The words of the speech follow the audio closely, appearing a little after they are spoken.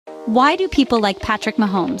Why do people like Patrick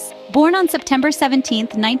Mahomes? Born on September 17,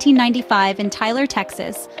 1995 in Tyler,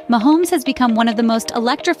 Texas, Mahomes has become one of the most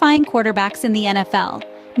electrifying quarterbacks in the NFL,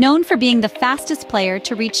 known for being the fastest player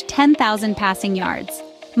to reach 10,000 passing yards.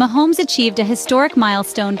 Mahomes achieved a historic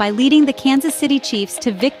milestone by leading the Kansas City Chiefs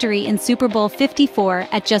to victory in Super Bowl 54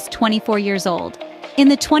 at just 24 years old. In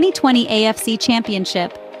the 2020 AFC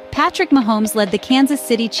Championship, Patrick Mahomes led the Kansas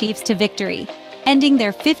City Chiefs to victory, ending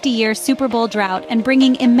their 50-year Super Bowl drought and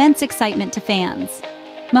bringing immense excitement to fans.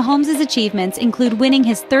 Mahomes' achievements include winning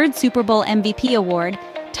his third Super Bowl MVP award,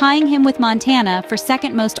 tying him with Montana for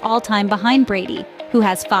second most all-time behind Brady, who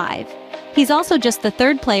has 5. He's also just the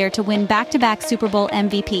third player to win back-to-back Super Bowl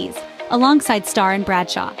MVPs, alongside Starr and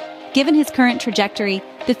Bradshaw. Given his current trajectory,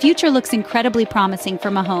 the future looks incredibly promising for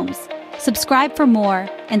Mahomes. Subscribe for more,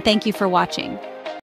 and thank you for watching.